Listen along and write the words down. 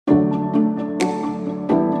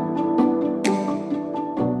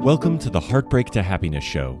Welcome to the Heartbreak to Happiness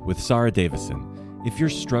Show with Sarah Davison. If you're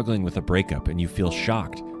struggling with a breakup and you feel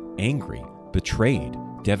shocked, angry, betrayed,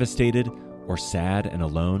 devastated, or sad and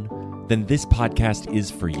alone, then this podcast is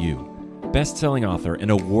for you. Best-selling author and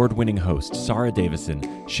award-winning host Sarah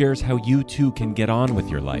Davison shares how you too can get on with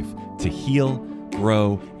your life to heal,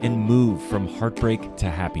 grow, and move from heartbreak to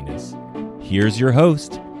happiness. Here's your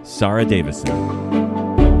host, Sarah Davison.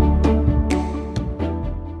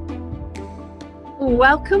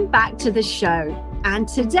 Welcome back to the show. And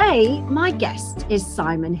today, my guest is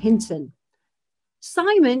Simon Hinton.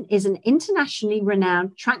 Simon is an internationally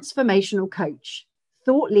renowned transformational coach,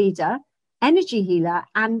 thought leader, energy healer,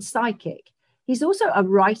 and psychic. He's also a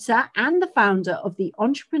writer and the founder of the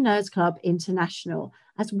Entrepreneurs Club International,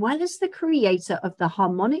 as well as the creator of the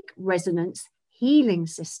Harmonic Resonance Healing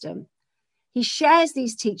System. He shares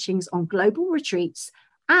these teachings on global retreats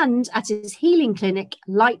and at his healing clinic,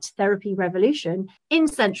 Light Therapy Revolution, in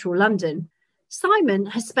central London. Simon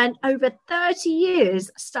has spent over 30 years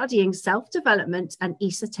studying self-development and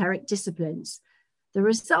esoteric disciplines. The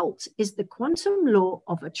result is the quantum law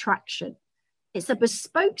of attraction. It's a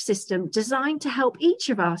bespoke system designed to help each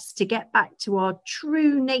of us to get back to our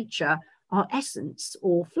true nature, our essence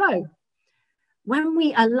or flow. When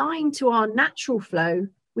we align to our natural flow,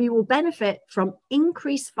 we will benefit from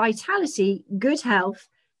increased vitality, good health,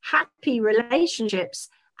 happy relationships,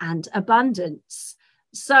 and abundance.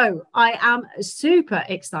 So I am super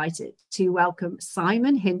excited to welcome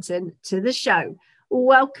Simon Hinton to the show.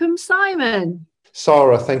 Welcome, Simon.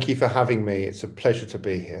 Sarah, thank you for having me. It's a pleasure to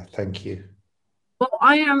be here. Thank you. Well,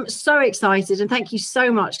 I am so excited and thank you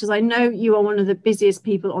so much because I know you are one of the busiest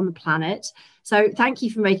people on the planet. So thank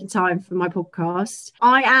you for making time for my podcast.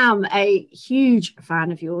 I am a huge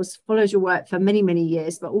fan of yours, followed your work for many, many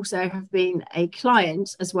years, but also have been a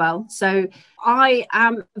client as well. So I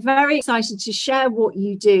am very excited to share what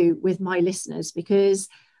you do with my listeners because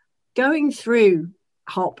going through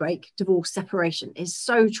heartbreak, divorce, separation is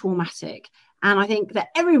so traumatic. And I think that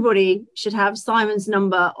everybody should have Simon's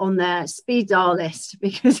number on their speed dial list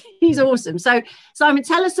because he's awesome. So Simon,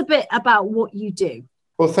 tell us a bit about what you do.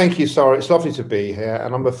 Well, thank you, Sarah. It's lovely to be here.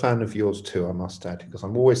 And I'm a fan of yours too, I must add, because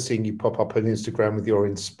I'm always seeing you pop up on Instagram with your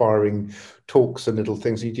inspiring talks and little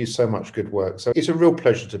things. You do so much good work. So it's a real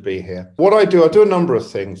pleasure to be here. What I do a number of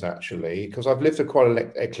things, actually, because I've lived a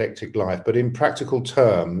quite eclectic life. But in practical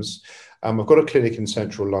terms, I've got a clinic in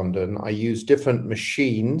central London. I use different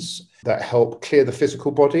machines that help clear the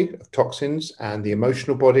physical body of toxins and the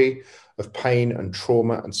emotional body of pain and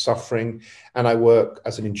trauma and suffering. And I work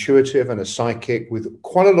as an intuitive and a psychic with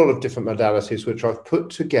quite a lot of different modalities, which I've put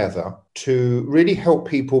together to really help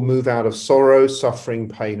people move out of sorrow, suffering,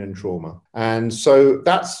 pain, and trauma. And so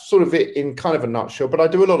that's sort of it in kind of a nutshell. But I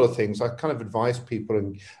do a lot of things. I kind of advise people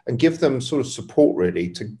and give them sort of support really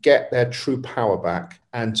to get their true power back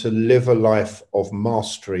and to live a life of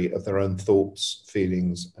mastery of their own thoughts,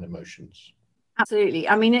 feelings, and emotions. Absolutely.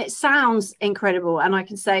 I mean, it sounds incredible. And I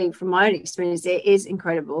can say from my own experience, it is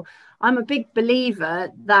incredible. I'm a big believer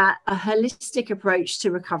that a holistic approach to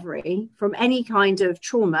recovery from any kind of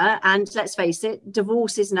trauma, and let's face it,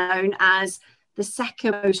 divorce is known as the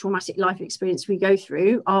second most traumatic life experience we go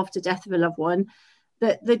through after death of a loved one,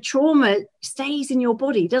 that the trauma stays in your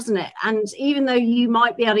body, doesn't it? And even though you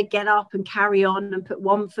might be able to get up and carry on and put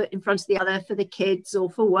one foot in front of the other for the kids or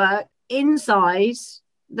for work, inside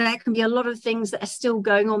there can be a lot of things that are still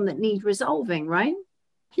going on that need resolving, right?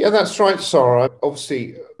 Yeah, that's right, Sarah.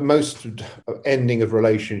 Obviously, most ending of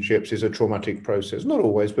relationships is a traumatic process. Not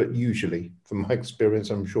always, but usually, from my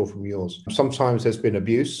experience, I'm sure from yours. Sometimes there's been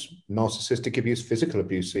abuse, narcissistic abuse, physical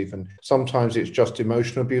abuse even. Sometimes it's just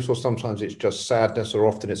emotional abuse, or sometimes it's just sadness, or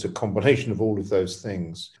often it's a combination of all of those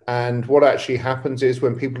things. And what actually happens is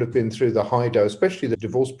when people have been through the high dose, especially the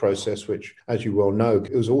divorce process, which, as you well know,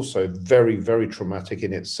 is also very, very traumatic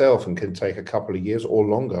in itself and can take a couple of years or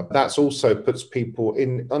longer. That's also puts people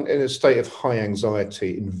in a state of high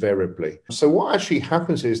anxiety invariably. So what actually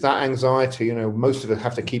happens is that anxiety, most of us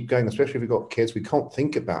have to keep going, especially if we've got kids. We can't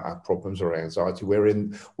think about our problems or anxiety.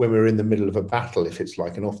 When we're in the middle of a battle, if it's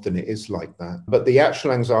like, and often it is like that. But the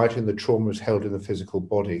actual anxiety and the trauma is held in the physical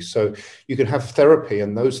body. So you can have therapy,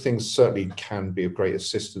 and those things certainly can be of great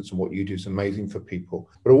assistance. And what you do is amazing for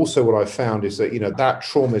people. But also what I found is that, that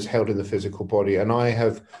trauma is held in the physical body. And I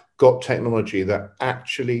have got technology that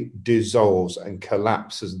actually dissolves and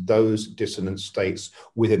collapses those dissonant states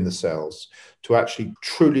within the cells to actually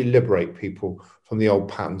truly liberate people from the old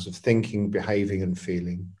patterns of thinking, behaving, and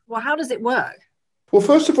feeling. Well, how does it work? Well,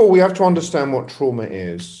 first of all, we have to understand what trauma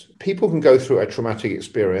is. People can go through a traumatic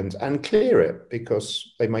experience and clear it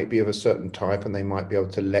because they might be of a certain type and they might be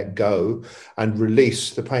able to let go and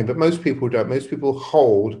release the pain. But most people don't. Most people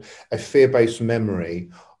hold a fear-based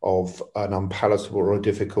memory of an unpalatable or a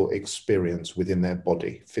difficult experience within their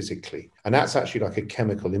body physically. And that's actually like a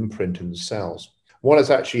chemical imprint in the cells. What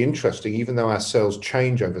is actually interesting, even though our cells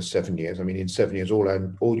change over 7 years, I mean, in 7 years,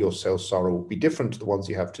 all your cells, Sarah, will be different to the ones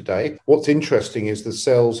you have today. What's interesting is the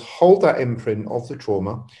cells hold that imprint of the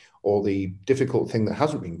trauma or the difficult thing that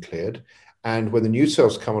hasn't been cleared. And when the new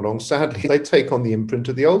cells come along, sadly, they take on the imprint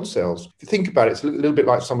of the old cells. If you think about it, it's a little bit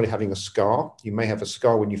like somebody having a scar. You may have a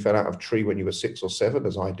scar when you fell out of a tree when you were 6 or 7,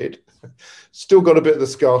 as I did. Still got a bit of the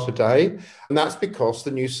scar today. And that's because the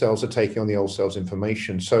new cells are taking on the old cells'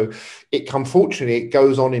 information. So unfortunately, it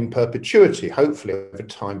goes on in perpetuity. Hopefully, over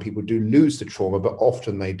time, people do lose the trauma, but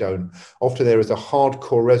often they don't. Often there is a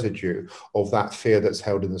hardcore residue of that fear that's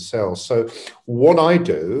held in the cells. So what I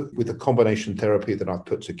do with the combination therapy that I've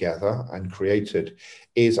put together and created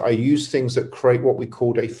is I use things that create what we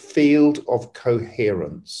call a field of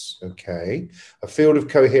coherence. Okay. A field of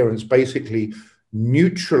coherence basically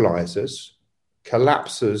neutralizes,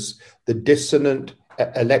 collapses the dissonant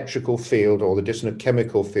electrical field or the dissonant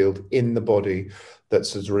chemical field in the body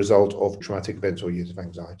that's as a result of traumatic events or years of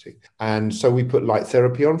anxiety. And so we put light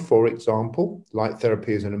therapy on, for example. Light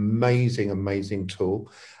therapy is an amazing, amazing tool.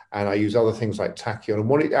 And I use other things like tachyon. And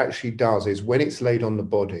what it actually does is when it's laid on the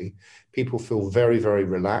body, people feel very, very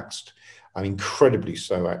relaxed, and incredibly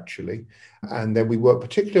so, actually. And then we work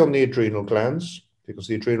particularly on the adrenal glands, because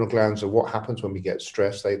the adrenal glands are what happens when we get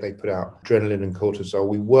stressed. They put out adrenaline and cortisol.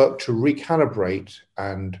 We work to recalibrate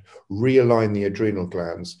and realign the adrenal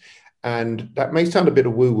glands. And that may sound a bit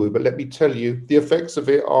of woo-woo, but let me tell you, the effects of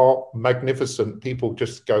it are magnificent. People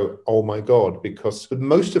just go, oh my God, because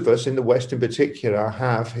most of us in the West in particular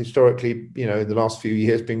have historically, in the last few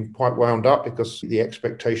years been quite wound up because the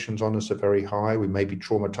expectations on us are very high. We may be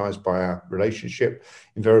traumatized by our relationship.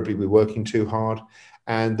 Invariably, we're working too hard.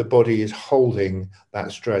 And the body is holding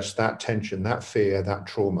that stress, that tension, that fear, that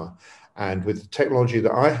trauma. And with the technology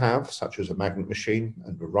that I have, such as a magnet machine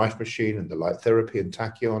and a Rife machine and the light therapy and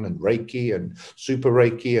tachyon and Reiki and super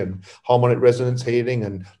Reiki and harmonic resonance healing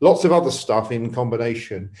and lots of other stuff in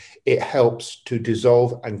combination, it helps to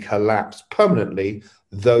dissolve and collapse permanently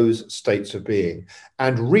those states of being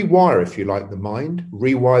and rewire, if you like, the mind,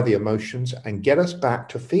 rewire the emotions and get us back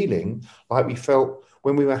to feeling like we felt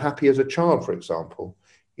when we were happy as a child, for example.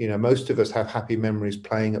 Most of us have happy memories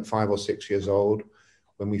playing at 5 or 6 years old,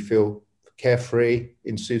 when we feel carefree,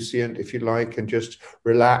 insouciant, if you like, and just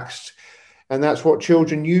relaxed. And that's what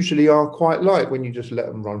children usually are quite like. When you just let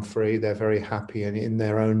them run free, they're very happy and in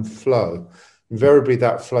their own flow. Invariably,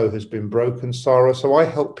 that flow has been broken, Sarah. So I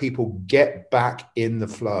help people get back in the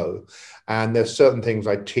flow. And there's certain things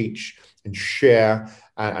I teach and share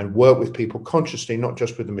and work with people consciously, not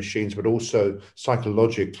just with the machines, but also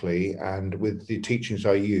psychologically and with the teachings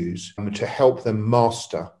I use to help them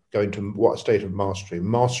go into what state of mastery,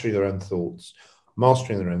 mastering their own thoughts,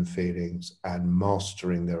 mastering their own feelings, and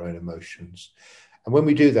mastering their own emotions. And when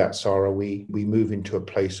we do that, Sarah, we move into a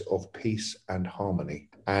place of peace and harmony.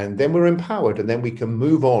 And then we're empowered, and then we can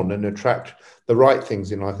move on and attract the right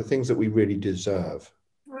things in life, the things that we really deserve.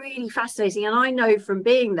 Really fascinating. And I know from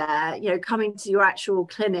being there, coming to your actual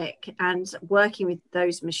clinic and working with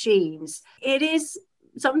those machines, it is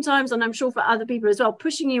sometimes, and I'm sure for other people as well,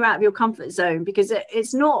 pushing you out of your comfort zone, because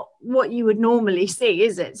it's not what you would normally see,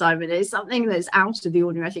 is it, Simon? It's something that's out of the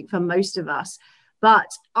ordinary, I think, for most of us.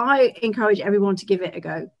 But I encourage everyone to give it a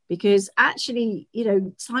go, because actually,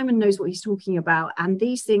 Simon knows what he's talking about, and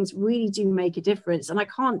these things really do make a difference. And I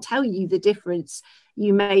can't tell you the difference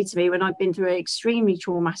you made to me when I've been through an extremely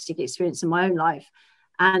traumatic experience in my own life.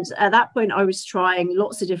 And at that point, I was trying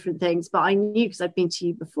lots of different things, but I knew, because I've been to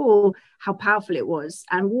you before, how powerful it was.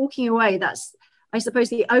 And walking away, that's, I suppose,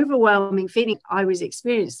 the overwhelming feeling I was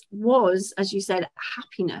experienced was, as you said,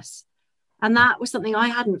 happiness. And that was something I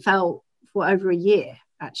hadn't felt for over a year,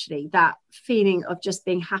 actually, that feeling of just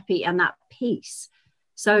being happy and that peace.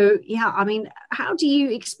 So, yeah, I mean, how do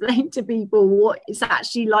you explain to people what it's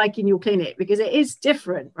actually like in your clinic? Because it is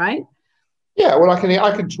different, right? Yeah, well, I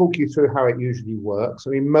can talk you through how it usually works. I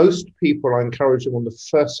mean, most people, I encourage them on the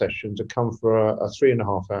first session to come for a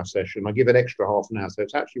 3.5 hour session. I give an extra half an hour, so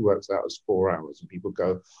it actually works out as 4 hours. And people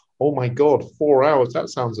go, oh my God, 4 hours, that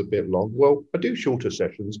sounds a bit long. Well, I do shorter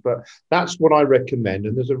sessions, but that's what I recommend.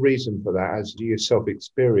 And there's a reason for that, as you yourself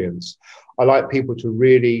experience. I like people to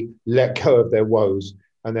really let go of their woes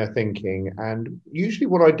and their thinking. And usually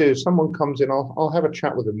what I do is someone comes in, I'll have a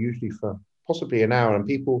chat with them, usually for possibly an hour, and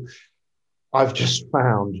people I've just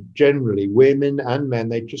found generally women and men,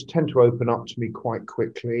 they just tend to open up to me quite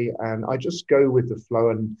quickly, and I just go with the flow.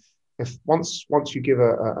 And if once you give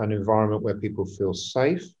an environment where people feel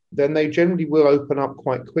safe, then they generally will open up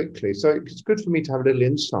quite quickly. So it's good for me to have a little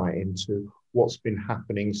insight into what's been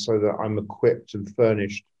happening so that I'm equipped and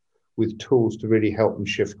furnished with tools to really help them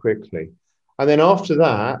shift quickly. And then after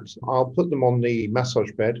that, I'll put them on the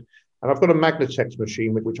massage bed. And I've got a Magnetex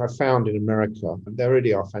machine, which I found in America. And they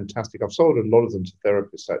really are fantastic. I've sold a lot of them to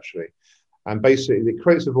therapists, actually. And basically, it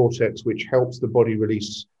creates a vortex which helps the body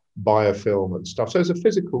release biofilm and stuff. So there's a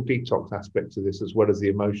physical detox aspect to this as well as the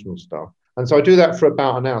emotional stuff. And so I do that for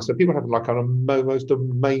about an hour. So people have like a most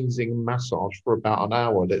amazing massage for about an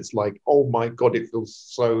hour. That's like, oh my God, it feels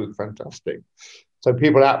so fantastic. So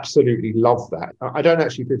people absolutely love that. I don't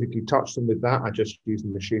actually physically touch them with that. I just use the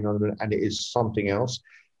machine on them, and it is something else.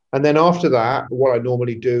 And then after that, what I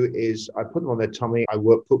normally do is I put them on their tummy. I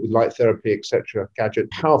put with light therapy, etc.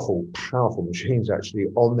 Gadget, powerful machines actually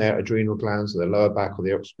on their adrenal glands, or their lower back, or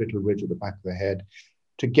the occipital ridge at the back of the head,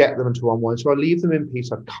 to get them to unwind. So I leave them in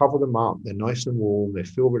peace. I cover them up. They're nice and warm. They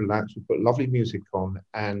feel relaxed. We put lovely music on,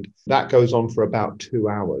 and that goes on for about 2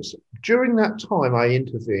 hours. During that time, I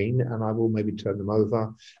intervene, and I will maybe turn them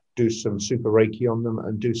over, do some super Reiki on them,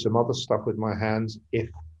 and do some other stuff with my hands if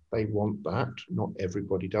they want that. Not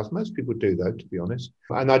everybody does. Most people do, though, to be honest.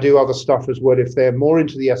 And I do other stuff as well. If they're more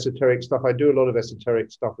into the esoteric stuff, I do a lot of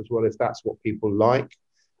esoteric stuff as well, if that's what people like.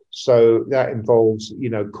 So that involves,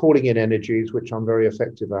 calling in energies, which I'm very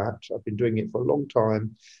effective at. I've been doing it for a long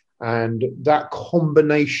time. And that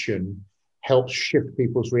combination helps shift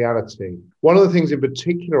people's reality. One of the things in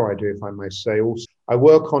particular I do, if I may say, also, I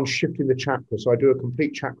work on shifting the chakras. So I do a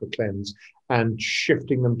complete chakra cleanse and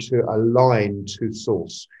shifting them to align to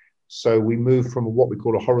source. So we move from what we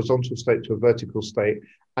call a horizontal state to a vertical state.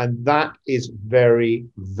 And that is very,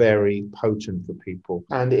 very potent for people.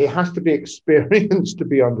 And it has to be experienced to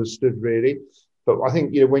be understood, really. But I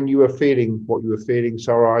think, when you were feeling what you were feeling,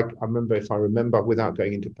 Sarah, I remember, if I remember, without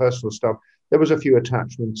going into personal stuff, there was a few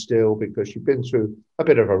attachments still, because you've been through a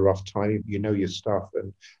bit of a rough time. You know your stuff,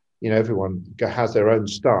 and everyone has their own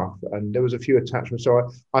stuff, and there was a few attachments. So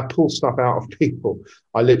I pull stuff out of people.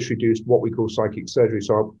 I literally do what we call psychic surgery.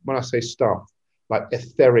 So when I say stuff, like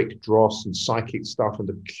etheric dross and psychic stuff, and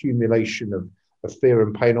the accumulation of fear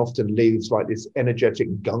and pain often leaves like this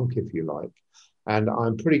energetic gunk, if you like. And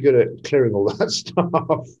I'm pretty good at clearing all that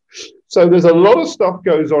stuff. So there's a lot of stuff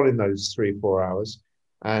goes on in those 3-4 hours.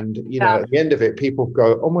 And, at the end of it, people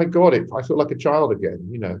go, oh, my God, I feel like a child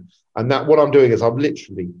again, And that what I'm doing is I'm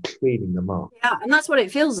literally cleaning them up. Yeah, and that's what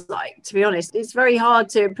it feels like, to be honest. It's very hard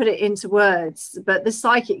to put it into words, but the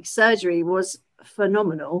psychic surgery was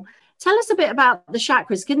phenomenal. Tell us a bit about the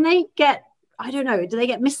chakras. Can they get, do they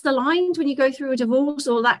get misaligned when you go through a divorce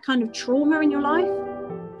or that kind of trauma in your life?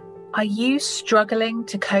 Are you struggling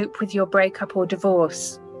to cope with your breakup or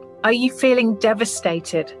divorce? Are you feeling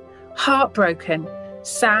devastated, heartbroken,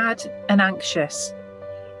 sad and anxious?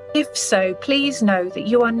 If so, please know that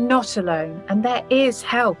you are not alone and there is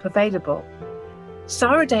help available.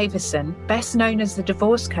 Sarah Davison, best known as the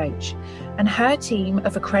Divorce Coach, and her team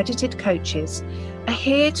of accredited coaches are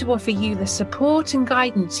here to offer you the support and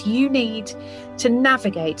guidance you need to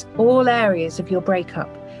navigate all areas of your breakup,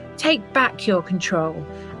 take back your control,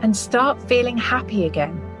 and start feeling happy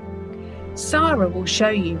again. Sarah will show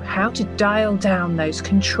you how to dial down those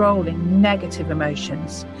controlling negative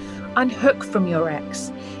emotions, unhook from your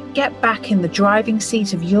ex, get back in the driving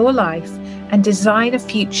seat of your life, and design a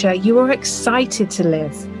future you are excited to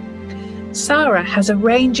live. Sarah has a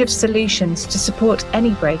range of solutions to support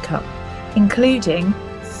any breakup, including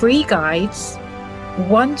free guides,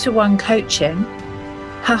 one-to-one coaching,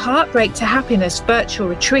 her Heartbreak to Happiness virtual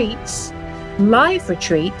retreats, live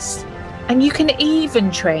retreats, and you can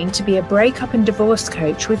even train to be a breakup and divorce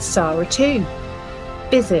coach with Sarah too.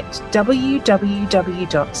 Visit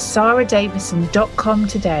www.sarahdavison.com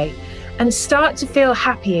today and start to feel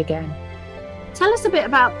happy again. Tell us a bit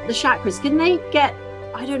about the chakras. Can they get,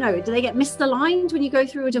 do they get misaligned when you go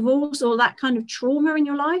through a divorce or that kind of trauma in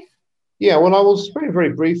your life? Yeah, well, I will very,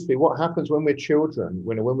 very briefly. What happens when we're children,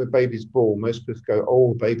 when we're babies born, most people go,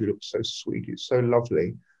 oh, baby looks so sweet, it's so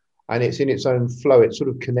lovely. And it's in its own flow. It's sort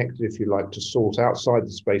of connected, if you like, to source outside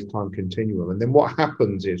the space-time continuum. And then what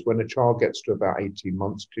happens is when a child gets to about 18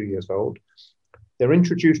 months, 2 years old, they're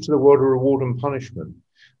introduced to the world of reward and punishment.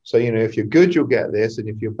 So, if you're good, you'll get this. And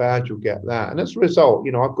if you're bad, you'll get that. And as a result,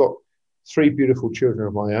 I've got 3 beautiful children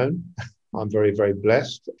of my own. I'm very, very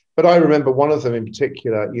blessed. But I remember one of them in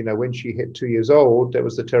particular, when she hit 2 years old, there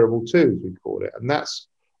was the terrible twos, we call it. And that's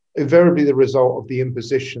invariably the result of the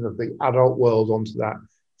imposition of the adult world onto that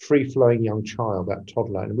free-flowing young child, that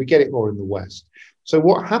toddler, and we get it more in the West. So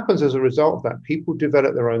what happens as a result of that, people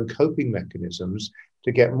develop their own coping mechanisms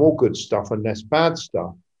to get more good stuff and less bad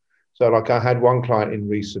stuff. So like I had one client in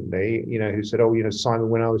recently, who said, Simon,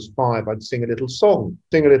 when I was 5, I'd sing a little song,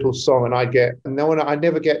 and I'd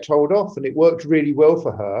never get told off. And it worked really well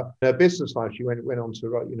for her. In her business life, she went on to,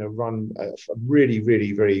 run a really,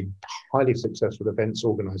 really, very highly successful events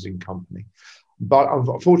organizing company. But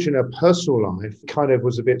unfortunately, her personal life kind of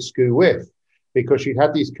was a bit skew-whiff because she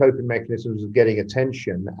had these coping mechanisms of getting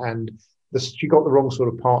attention, and she got the wrong sort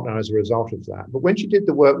of partner as a result of that. But when she did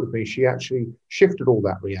the work with me, she actually shifted all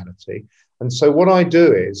that reality. And so what I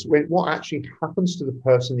do is, what actually happens to the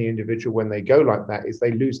person, the individual, when they go like that, is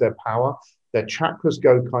they lose their power. Their chakras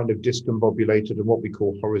go kind of discombobulated and what we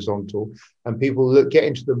call horizontal. And people get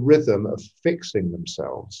into the rhythm of fixing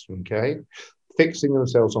themselves, okay? Fixing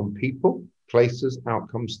themselves on people, places,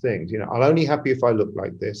 outcomes, things. I'll only happy if I look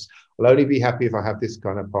like this. I'll only be happy if I have this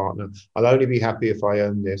kind of partner. I'll only be happy if I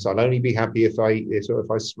own this. I'll only be happy if I eat this or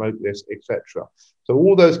if I smoke this, etc. So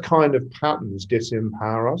all those kind of patterns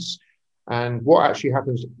disempower us. And what actually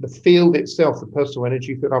happens, the field itself, the personal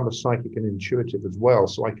energy field, I'm a psychic and intuitive as well,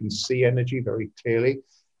 so I can see energy very clearly.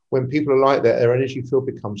 When people are like that, their energy field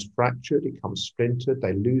becomes fractured, it becomes splintered,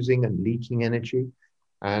 they're losing and leaking energy.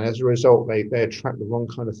 And as a result, they attract the wrong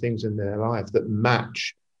kind of things in their life that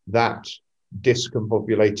match that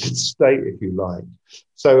discombobulated state, if you like.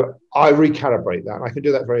 So I recalibrate that. And I can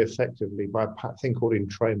do that very effectively by a thing called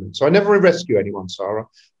entrainment. So I never rescue anyone, Sarah.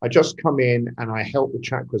 I just come in and I help the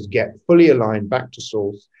chakras get fully aligned back to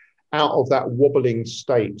source, out of that wobbling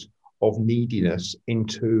state of neediness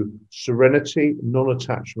into serenity,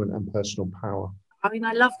 non-attachment, and personal power. I mean,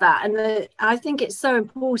 I love that. And I think it's so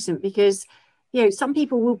important because some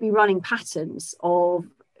people will be running patterns of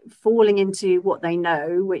falling into what they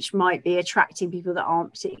know, which might be attracting people that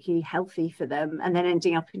aren't particularly healthy for them, and then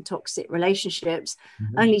ending up in toxic relationships,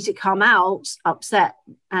 only to come out upset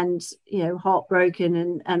and,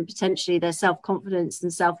 heartbroken and potentially their self-confidence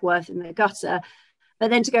and self-worth in the gutter, but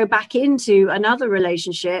then to go back into another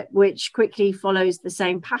relationship, which quickly follows the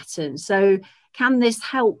same pattern. So can this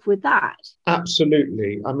help with that?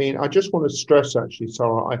 Absolutely. I mean, I just want to stress, actually,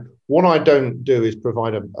 Sarah, what I don't do is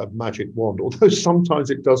provide a magic wand, although sometimes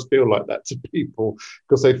it does feel like that to people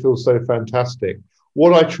because they feel so fantastic.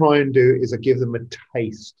 What I try and do is I give them a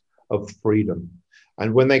taste of freedom.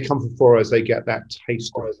 And when they come for us, they get that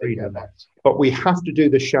taste of freedom. But we have to do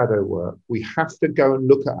the shadow work. We have to go and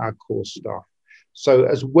look at our core stuff. So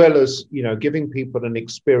as well as, giving people an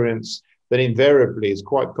experience that invariably is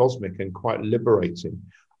quite cosmic and quite liberating,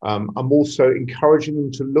 I'm also encouraging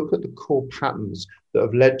them to look at the core patterns that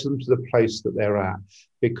have led them to the place that they're at,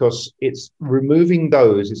 because it's removing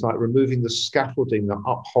those, it's like removing the scaffolding that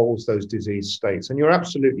upholds those disease states. And you're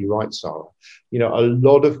absolutely right, Sarah. A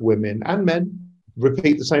lot of women and men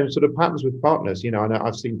repeat the same sort of patterns with partners. I know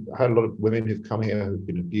I've heard a lot of women who've come here who've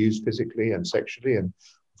been abused physically and sexually, and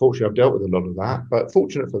fortunately, I've dealt with a lot of that, but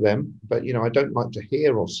fortunate for them. But, I don't like to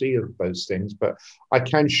hear or see of those things, but I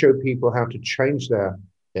can show people how to change their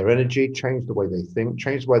energy, change the way they think,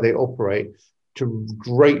 change the way they operate to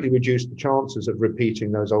greatly reduce the chances of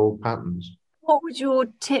repeating those old patterns. What would your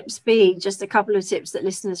tips be? Just a couple of tips that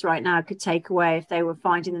listeners right now could take away if they were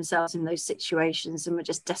finding themselves in those situations and were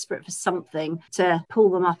just desperate for something to pull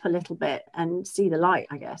them up a little bit and see the light,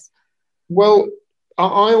 I guess. Well,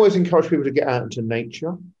 I always encourage people to get out into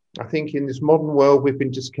nature. I think in this modern world, we've been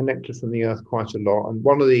disconnected from the earth quite a lot. And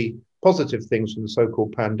one of the positive things from the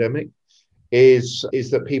so-called pandemic is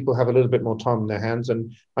that people have a little bit more time on their hands.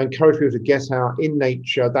 And I encourage people to get out in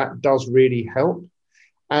nature. That does really help.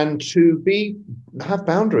 And to have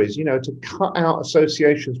boundaries, to cut out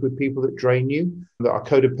associations with people that drain you, that are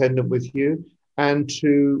codependent with you, and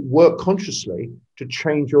to work consciously to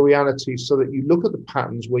change your reality so that you look at the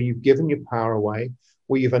patterns where you've given your power away,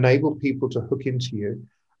 where you've enabled people to hook into you,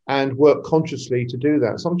 and work consciously to do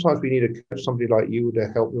that. Sometimes we need somebody like you to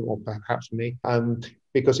help them, or perhaps me,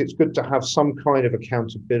 because it's good to have some kind of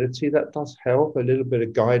accountability. That does help, a little bit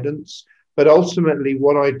of guidance. But ultimately,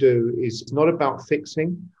 what I do is it's not about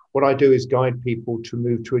fixing. What I do is guide people to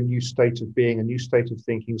move to a new state of being, a new state of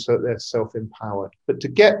thinking, so that they're self-empowered. But to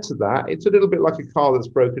get to that, it's a little bit like a car that's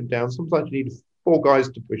broken down. Sometimes you need 4 guys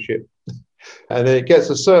to push it. And then it gets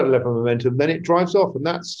a certain level of momentum, then it drives off. And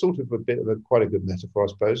that's sort of quite a good metaphor, I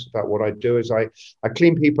suppose, about what I do is I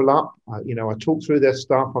clean people up. I talk through their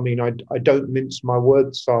stuff. I mean, I don't mince my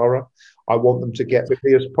words, Sarah. I want them to get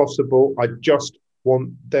quickly as possible. I just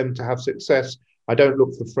want them to have success. I don't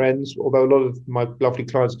look for friends, although a lot of my lovely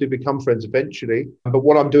clients do become friends eventually. But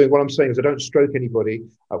what I'm saying is I don't stroke anybody.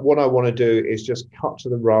 What I want to do is just cut to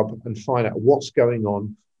the rub and find out what's going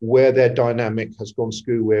on, where their dynamic has gone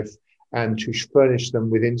skew with, and to furnish them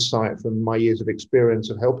with insight from my years of experience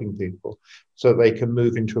of helping people so that they can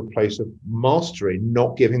move into a place of mastery,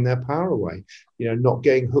 not giving their power away, not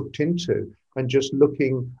getting hooked into, and just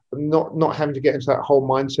looking, not having to get into that whole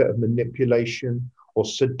mindset of manipulation or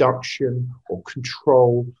seduction or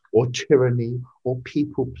control or tyranny or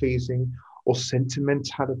people pleasing or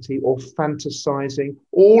sentimentality or fantasizing.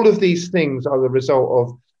 All of these things are the result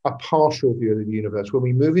of a partial view of the universe. When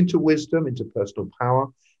we move into wisdom, into personal power,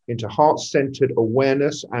 into heart-centered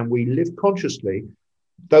awareness, and we live consciously,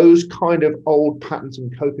 those kind of old patterns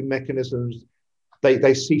and coping mechanisms,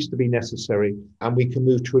 they cease to be necessary, and we can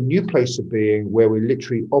move to a new place of being where we're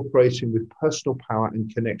literally operating with personal power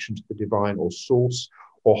and connection to the divine or source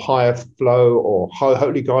or higher flow or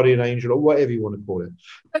holy guardian angel or whatever you want to call it.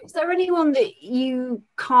 Is there anyone that you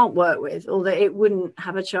can't work with or that it wouldn't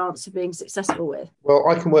have a chance of being successful with? Well,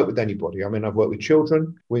 I can work with anybody. I mean, I've worked with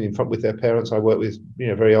children with their parents. I work with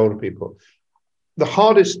very older people. The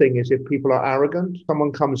hardest thing is if people are arrogant.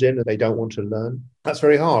 Someone comes in and they don't want to learn. That's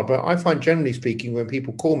very hard. But I find, generally speaking, when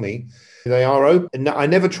people call me, they are open. I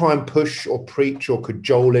never try and push or preach or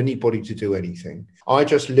cajole anybody to do anything. I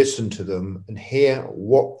just listen to them and hear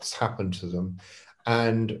what's happened to them.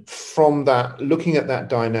 And from that, looking at that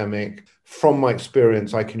dynamic, from my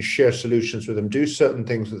experience, I can share solutions with them, do certain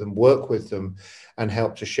things with them, work with them, and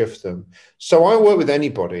help to shift them. So I work with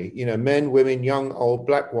anybody, men, women, young, old,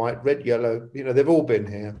 black, white, red, yellow, they've all been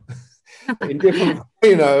here. In different,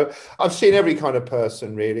 I've seen every kind of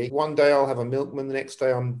person, really. One day I'll have a milkman, the next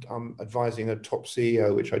day I'm advising a top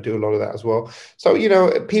CEO, which I do a lot of that as well. So,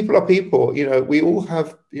 people are people, we all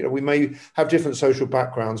have, we may have different social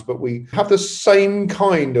backgrounds, but we have the same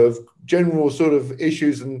kind of general sort of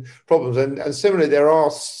issues and problems. And similarly, there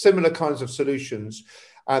are similar kinds of solutions.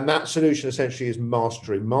 And that solution essentially is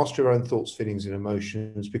master our own thoughts, feelings, and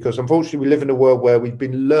emotions, because unfortunately we live in a world where we've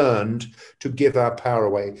been learned to give our power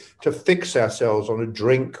away, to fix ourselves on a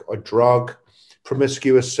drink, a drug,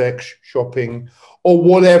 promiscuous sex, shopping, or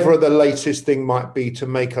whatever the latest thing might be to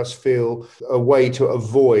make us feel a way to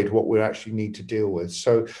avoid what we actually need to deal with.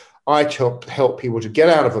 So I help people to get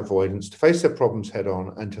out of avoidance, to face their problems head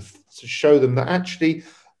on, and to show them that actually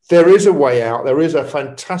there is a way out. There is a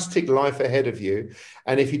fantastic life ahead of you.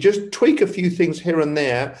 And if you just tweak a few things here and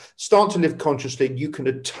there, start to live consciously, you can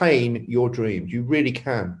attain your dreams. You really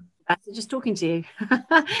can. Just talking to you.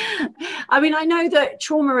 I mean, I know that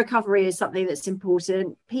trauma recovery is something that's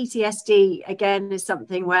important. PTSD, again, is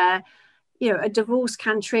something where, a divorce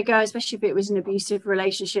can trigger, especially if it was an abusive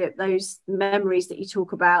relationship, those memories that you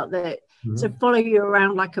talk about that sort of follow you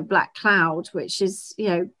around like a black cloud, which is,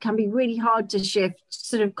 can be really hard to shift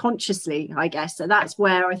sort of consciously, I guess. So that's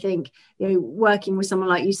where I think, working with someone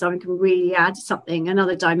like you, Simon, can really add something,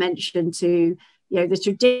 another dimension to, the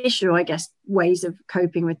traditional, I guess, ways of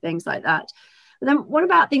coping with things like that. But then what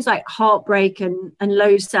about things like heartbreak and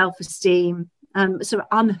low self-esteem? Sort of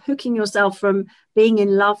unhooking yourself from being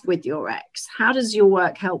in love with your ex. How does your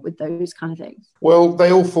work help with those kind of things? Well,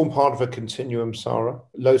 they all form part of a continuum, Sarah.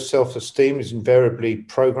 Low self-esteem is invariably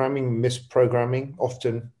misprogramming.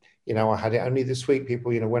 Often, I had it only this week.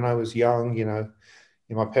 People, when I was young,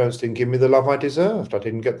 my parents didn't give me the love I deserved. I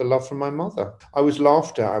didn't get the love from my mother. I was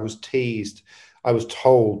laughed at. I was teased. I was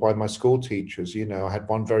told by my school teachers, I had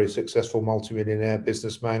one very successful multimillionaire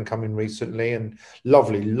businessman come in recently, and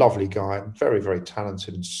lovely, lovely guy, very, very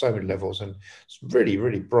talented in so many levels and really,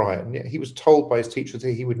 really bright. And he was told by his teachers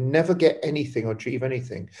that he would never get anything or achieve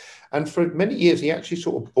anything. And for many years, he actually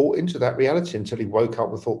sort of bought into that reality until he woke up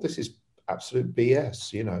and thought, this is absolute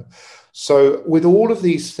BS, So with all of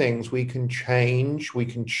these things, we can change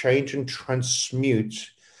and transmute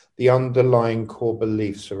the underlying core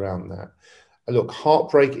beliefs around that. Look,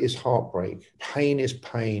 heartbreak is heartbreak. Pain is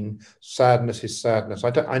pain. Sadness is sadness.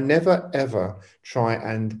 I never, ever try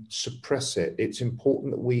and suppress it. It's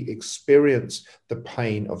important that we experience the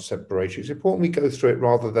pain of separation. It's important we go through it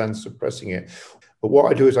rather than suppressing it. But what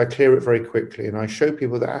I do is I clear it very quickly, and I show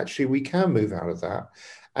people that actually we can move out of that.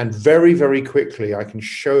 And very, very quickly, I can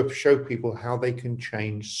show people how they can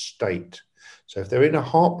change state. So if they're in a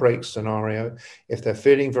heartbreak scenario, if they're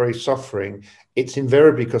feeling very suffering, it's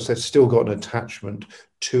invariably because they've still got an attachment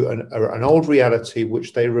to an old reality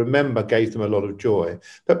which they remember gave them a lot of joy.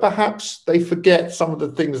 But perhaps they forget some of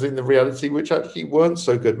the things in the reality which actually weren't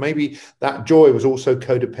so good. Maybe that joy was also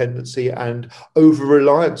codependency and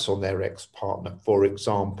over-reliance on their ex-partner, for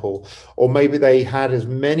example. Or maybe they had, as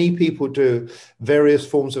many people do, various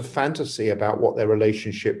forms of fantasy about what their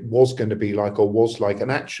relationship was going to be like or was like.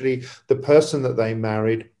 And actually, the person that they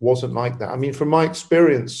married wasn't like that. I mean, from my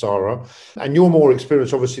experience, Sarah, and you're more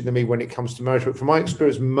experienced, obviously, than me when it comes to marriage, but from my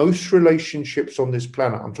experience, most relationships on this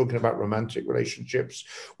planet, I'm talking about romantic relationships,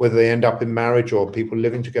 whether they end up in marriage or people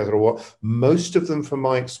living together or what, most of them, from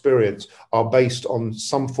my experience, are based on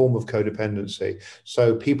some form of codependency.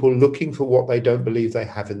 So people looking for what they don't believe they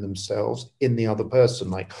have in themselves in the other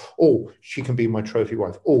person, like, oh, she can be my trophy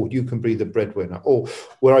wife, or you can be the breadwinner, or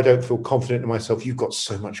where I don't feel confident in myself, you've got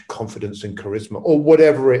so much confidence and charisma, or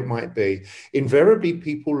whatever it might be. Invariably,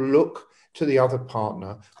 people look to the other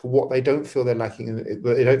partner for what they don't feel they're lacking,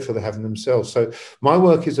 they don't feel they have in themselves. So my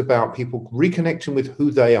work is about people reconnecting with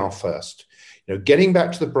who they are first. You know, getting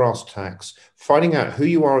back to the brass tacks, finding out who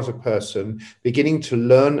you are as a person, beginning to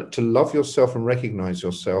learn to love yourself and recognize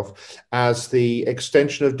yourself as the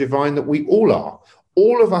extension of divine that we all are.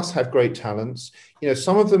 All of us have great talents. You know,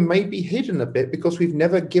 some of them may be hidden a bit because we've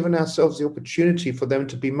never given ourselves the opportunity for them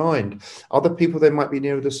to be mined. Other people, they might be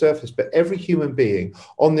nearer the surface, but every human being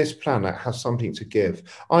on this planet has something to give.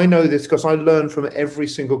 I know this because I learn from every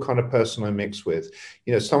single kind of person I mix with.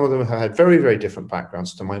 You know, some of them have had very, very different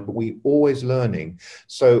backgrounds to mine, but we're always learning.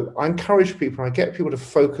 So I encourage people, I get people to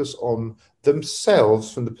focus on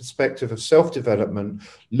themselves from the perspective of self-development,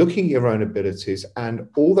 looking at your own abilities and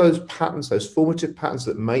all those patterns, those formative patterns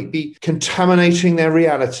that may be contaminating their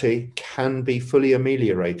reality can be fully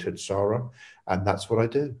ameliorated, Sarah. And that's what I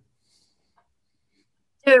do.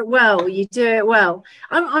 Do it well. You do it well.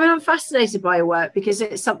 I'm fascinated by your work because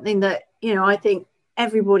it's something that, you know, I think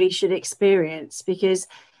everybody should experience because,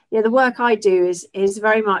 you know, the work I do is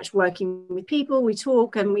very much working with people. We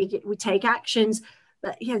talk and we take actions.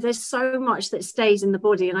 But, you know, there's so much that stays in the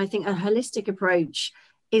body. And I think a holistic approach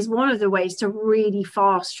is one of the ways to really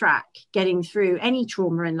fast track getting through any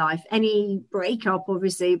trauma in life, any breakup,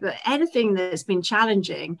 obviously, but anything that's been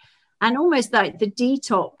challenging. And almost like the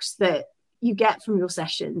detox that you get from your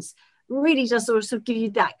sessions really does sort of give you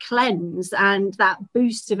that cleanse and that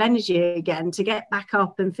boost of energy again to get back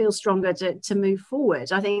up and feel stronger to move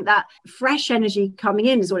forward. I think that fresh energy coming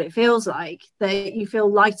in is what it feels like, that you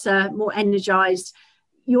feel lighter, more energized.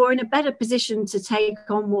 You're in a better position to take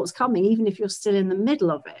on what's coming, even if you're still in the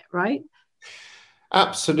middle of it, right?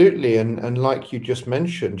 Absolutely. And like you just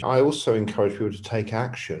mentioned, I also encourage people to take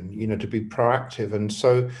action, you know, to be proactive. And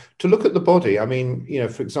so to look at the body, I mean, you know,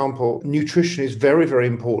 for example, nutrition is very, very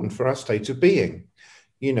important for our state of being.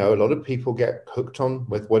 You know, a lot of people get hooked on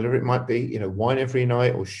with whatever it might be, you know, wine every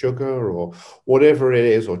night or sugar or whatever it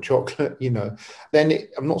is, or chocolate, you know,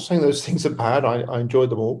 I'm not saying those things are bad. I enjoy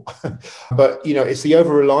them all. But, you know, it's the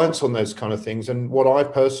over-reliance on those kind of things. And what I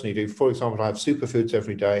personally do, for example, I have superfoods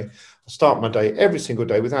every day. I start my day every single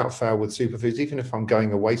day without fail with superfoods, even if I'm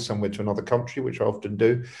going away somewhere to another country, which I often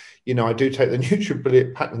do. You know, I do take the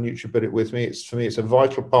NutriBullet, pack the NutriBullet with me. For me, it's a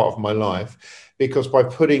vital part of my life. Because by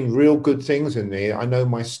putting real good things in there, I know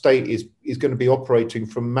my state is going to be operating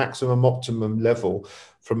from maximum optimum level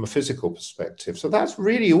from a physical perspective. So that's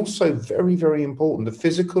really also very, very important. The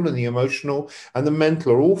physical and the emotional and the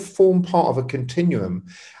mental are all form part of a continuum.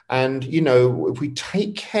 And, you know, if we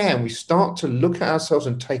take care and we start to look at ourselves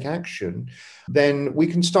and take action, then we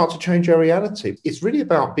can start to change our reality. It's really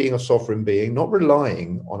about being a sovereign being, not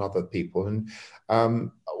relying on other people. And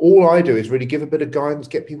all I do is really give a bit of guidance,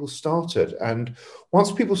 get people started. And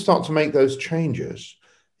once people start to make those changes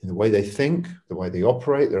in the way they think, the way they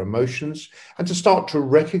operate, their emotions, and to start to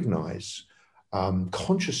recognize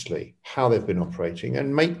consciously how they've been operating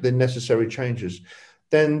and make the necessary changes,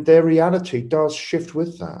 then their reality does shift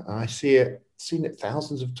with that. And I seen it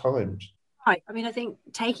thousands of times. Right. I mean, I think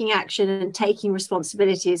taking action and taking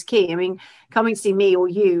responsibility is key. I mean, coming to see me or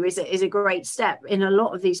you is a great step in a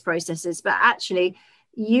lot of these processes, but actually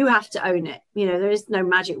you have to own it. You know, there is no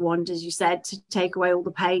magic wand, as you said, to take away all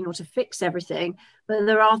the pain or to fix everything, but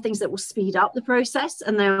there are things that will speed up the process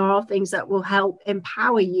and there are things that will help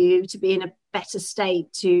empower you to be in a better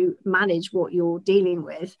state to manage what you're dealing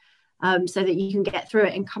with, so that you can get through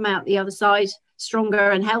it and come out the other side stronger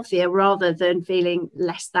and healthier rather than feeling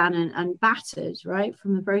less than and battered, right,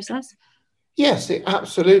 from the process. Yes,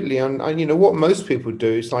 absolutely. And you know, what most people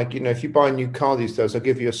do is, like, you know, if you buy a new car these days, they'll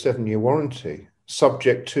give you a 7-year warranty,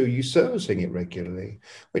 subject to you servicing it regularly,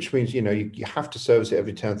 which means, you know, you have to service it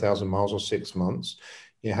every 10,000 miles or 6 months.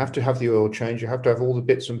 You have to have the oil change. You have to have all the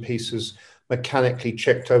bits and pieces mechanically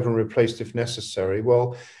checked over and replaced if necessary.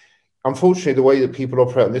 Well, unfortunately, the way that people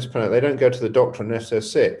operate on this planet, they don't go to the doctor unless they're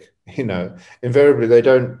sick. Invariably, they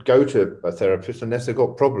don't go to a therapist unless they've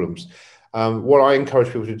got problems. What I encourage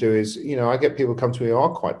people to do is, I get people come to me who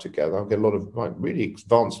are quite together. I get a lot of really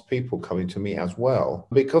advanced people coming to me as well,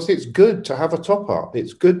 because it's good to have a top up.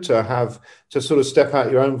 It's good to sort of step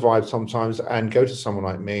out your own vibe sometimes and go to someone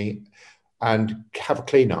like me and have a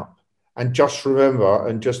clean up and just remember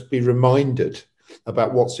and just be reminded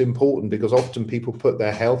about what's important, because often people put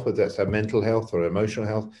their health, whether that's their mental health or emotional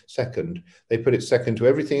health, second. They put it second to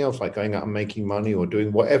everything else, like going out and making money or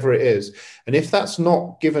doing whatever it is. And if that's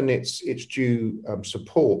not given its due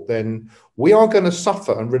support, then we are going to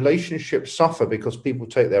suffer, and relationships suffer because people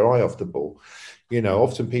take their eye off the ball.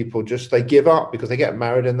 Often people they give up because they get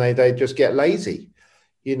married and they just get lazy.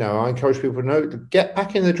 I encourage people to know, get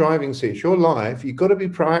back in the driving seat. It's your life. You've got to be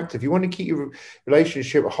proactive. You want to keep your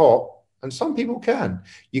relationship hot. And some people can.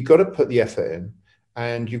 You've got to put the effort in,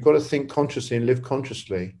 and you've got to think consciously and live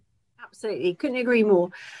consciously. Absolutely. Couldn't agree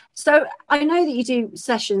more. So I know that you do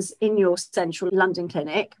sessions in your central London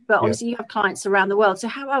clinic, but obviously you have clients around the world. So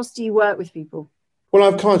how else do you work with people? Well,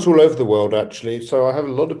 I have clients all over the world, actually. So I have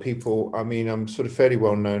a lot of people. I mean, I'm sort of fairly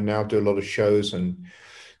well known now, do a lot of shows and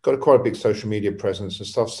got quite a big social media presence and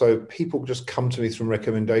stuff. So people just come to me from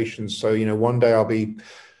recommendations. So, one day I'll be,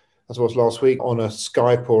 as I was last week, on a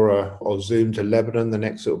Skype or Zoom to Lebanon. The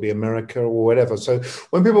next it'll be America or whatever. So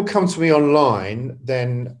when people come to me online,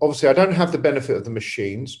 then obviously I don't have the benefit of the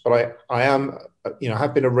machines, but I am,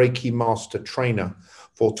 have been a Reiki master trainer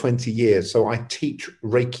for 20 years. So I teach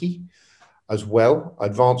Reiki as well,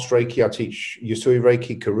 advanced Reiki. I teach Usui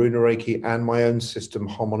Reiki, Karuna Reiki, and my own system,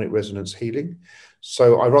 harmonic resonance healing.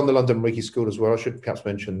 So I run the London Reiki School as well. I should perhaps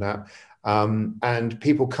mention that. And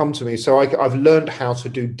people come to me. So I've learned how to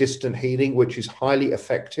do distant healing, which is highly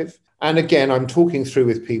effective. And again, I'm talking through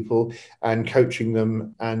with people and coaching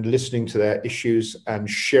them and listening to their issues and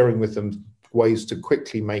sharing with them ways to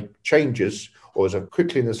quickly make changes, or as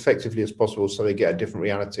quickly and as effectively as possible, so they get a different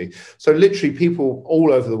reality. So literally people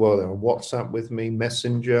all over the world are on WhatsApp with me,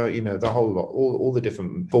 Messenger, the whole lot, all the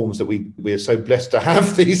different forms that we are so blessed to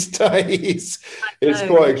have these days. It's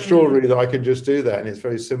quite extraordinary that I can just do that, and it's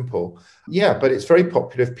very simple. Yeah, but it's very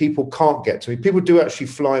popular. If people can't get to me, people do actually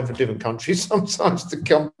fly in from different countries sometimes to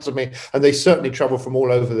come to me, and they certainly travel from all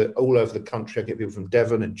over the country. I get people from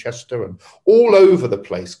Devon and Chester and all over the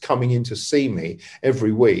place coming in to see me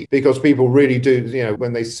every week, because people really do,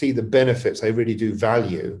 when they see the benefits, they really do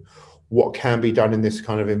value what can be done in this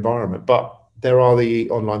kind of environment. But there are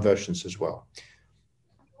the online versions as well.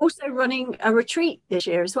 Also running a retreat this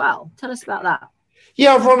year as well. Tell us about that.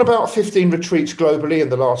 Yeah, I've run about 15 retreats globally in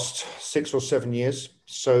the last 6 or 7 years.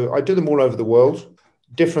 So I do them all over the world,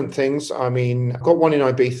 different things. I mean, I've got one in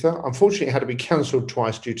Ibiza. Unfortunately, it had to be cancelled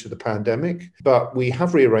twice due to the pandemic, but we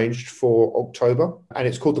have rearranged for October, and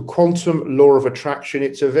it's called the Quantum Law of Attraction.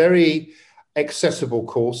 It's a very accessible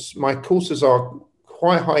course. My courses are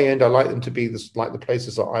quite high end. I like them to be like the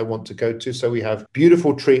places that I want to go to. So we have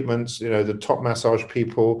beautiful treatments, the top massage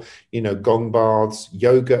people, gong baths,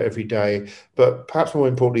 yoga every day. But perhaps more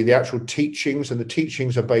importantly, the actual teachings, and the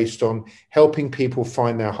teachings are based on helping people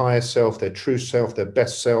find their higher self, their true self, their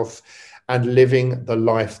best self, and living the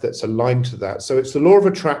life that's aligned to that. So it's the law of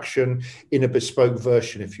attraction in a bespoke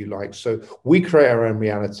version, if you like. So we create our own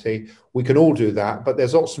reality. We can all do that, but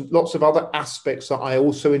there's lots of other aspects that I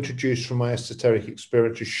also introduce from my esoteric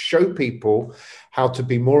experience to show people how to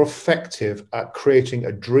be more effective at creating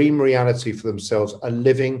a dream reality for themselves and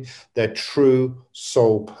living their true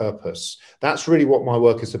soul purpose. That's really what my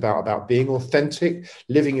work is about being authentic,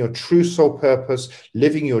 living your true soul purpose,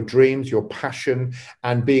 living your dreams, your passion,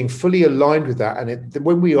 and being fully aligned with that. And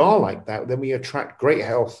when we are like that, then we attract great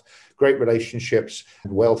health, great relationships,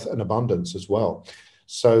 wealth, and abundance as well.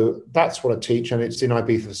 So that's what I teach, and it's in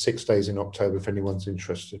Ibiza for 6 days in October. If anyone's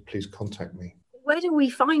interested, please contact me. Where do we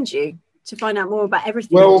find you to find out more about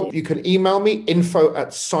everything? Well, you can email me,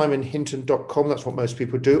 info@simonhinton.com. That's what most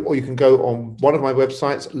people do. Or you can go on one of my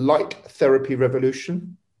websites, Light Therapy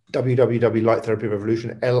Revolution,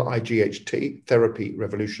 www.lighttherapyrevolution, LIGHT,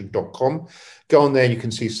 therapyrevolution.com. Go on there, you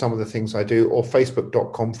can see some of the things I do, or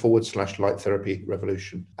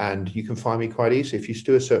facebook.com/lighttherapyrevolution. And you can find me quite easy. If you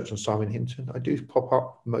do a search on Simon Hinton, I do pop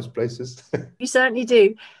up most places. You certainly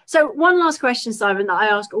do. So one last question, Simon, that I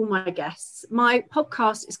ask all my guests. My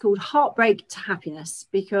podcast is called Heartbreak to Happiness,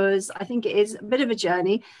 because I think it is a bit of a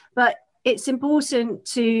journey, but it's important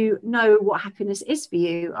to know what happiness is for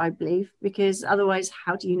you, I believe, because otherwise,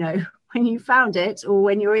 how do you know when you found it or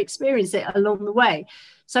when you're experiencing it along the way?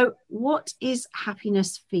 So what is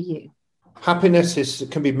happiness for you? Happiness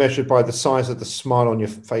can be measured by the size of the smile on your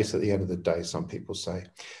face at the end of the day, some people say.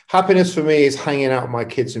 Happiness for me is hanging out with my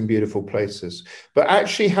kids in beautiful places. But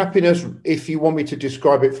actually happiness, if you want me to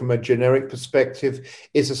describe it from a generic perspective,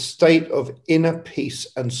 is a state of inner peace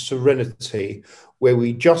and serenity where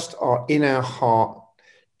we just are in our heart,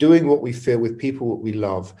 doing what we feel with people that we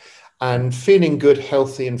love, and feeling good,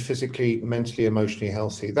 healthy, and physically, mentally, emotionally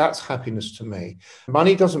healthy. That's happiness to me.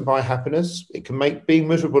 Money doesn't buy happiness. It can make being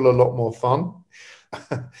miserable a lot more fun.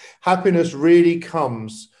 Happiness really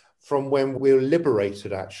comes from when we're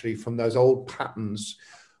liberated, actually, from those old patterns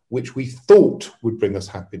which we thought would bring us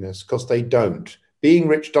happiness, because they don't. Being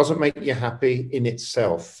rich doesn't make you happy in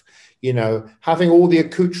itself. You know, having all the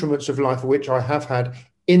accoutrements of life, which I have had,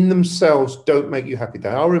 in themselves don't make you happy. They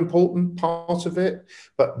are an important part of it,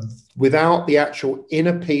 but without the actual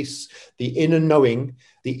inner peace, the inner knowing,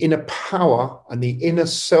 the inner power, and the inner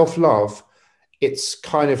self-love, it's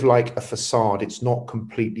kind of like a facade. It's not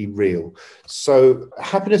completely real. So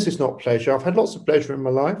happiness is not pleasure. I've had lots of pleasure in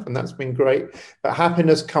my life, and that's been great. But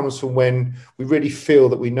happiness comes from when we really feel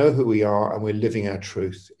that we know who we are and we're living our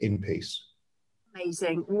truth in peace.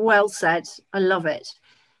 Amazing. Well said. I love it.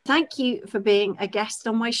 Thank you for being a guest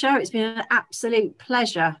on my show. It's been an absolute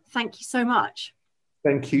pleasure. Thank you so much.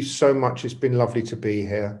 Thank you so much. It's been lovely to be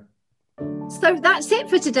here. So that's it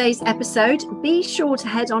for today's episode. Be sure to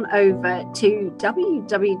head on over to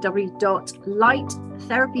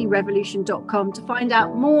www.lighttherapyrevolution.com to find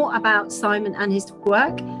out more about Simon and his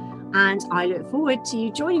work. And I look forward to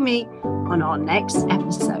you joining me on our next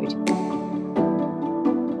episode.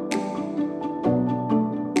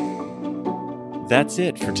 That's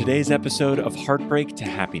it for today's episode of Heartbreak to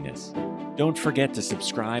Happiness. Don't forget to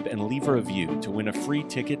subscribe and leave a review to win a free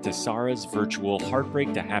ticket to Sarah's virtual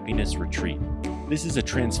Heartbreak to Happiness retreat. This is a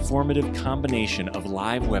transformative combination of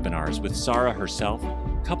live webinars with Sarah herself,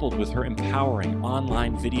 coupled with her empowering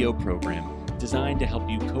online video program designed to help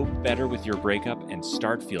you cope better with your breakup and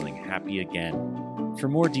start feeling happy again. For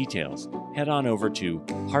more details, head on over to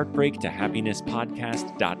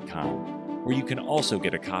heartbreaktohappinesspodcast.com. where you can also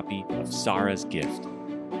get a copy of Sarah's gift.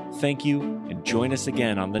 Thank you, and join us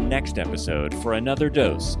again on the next episode for another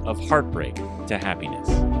dose of Heartbreak to Happiness.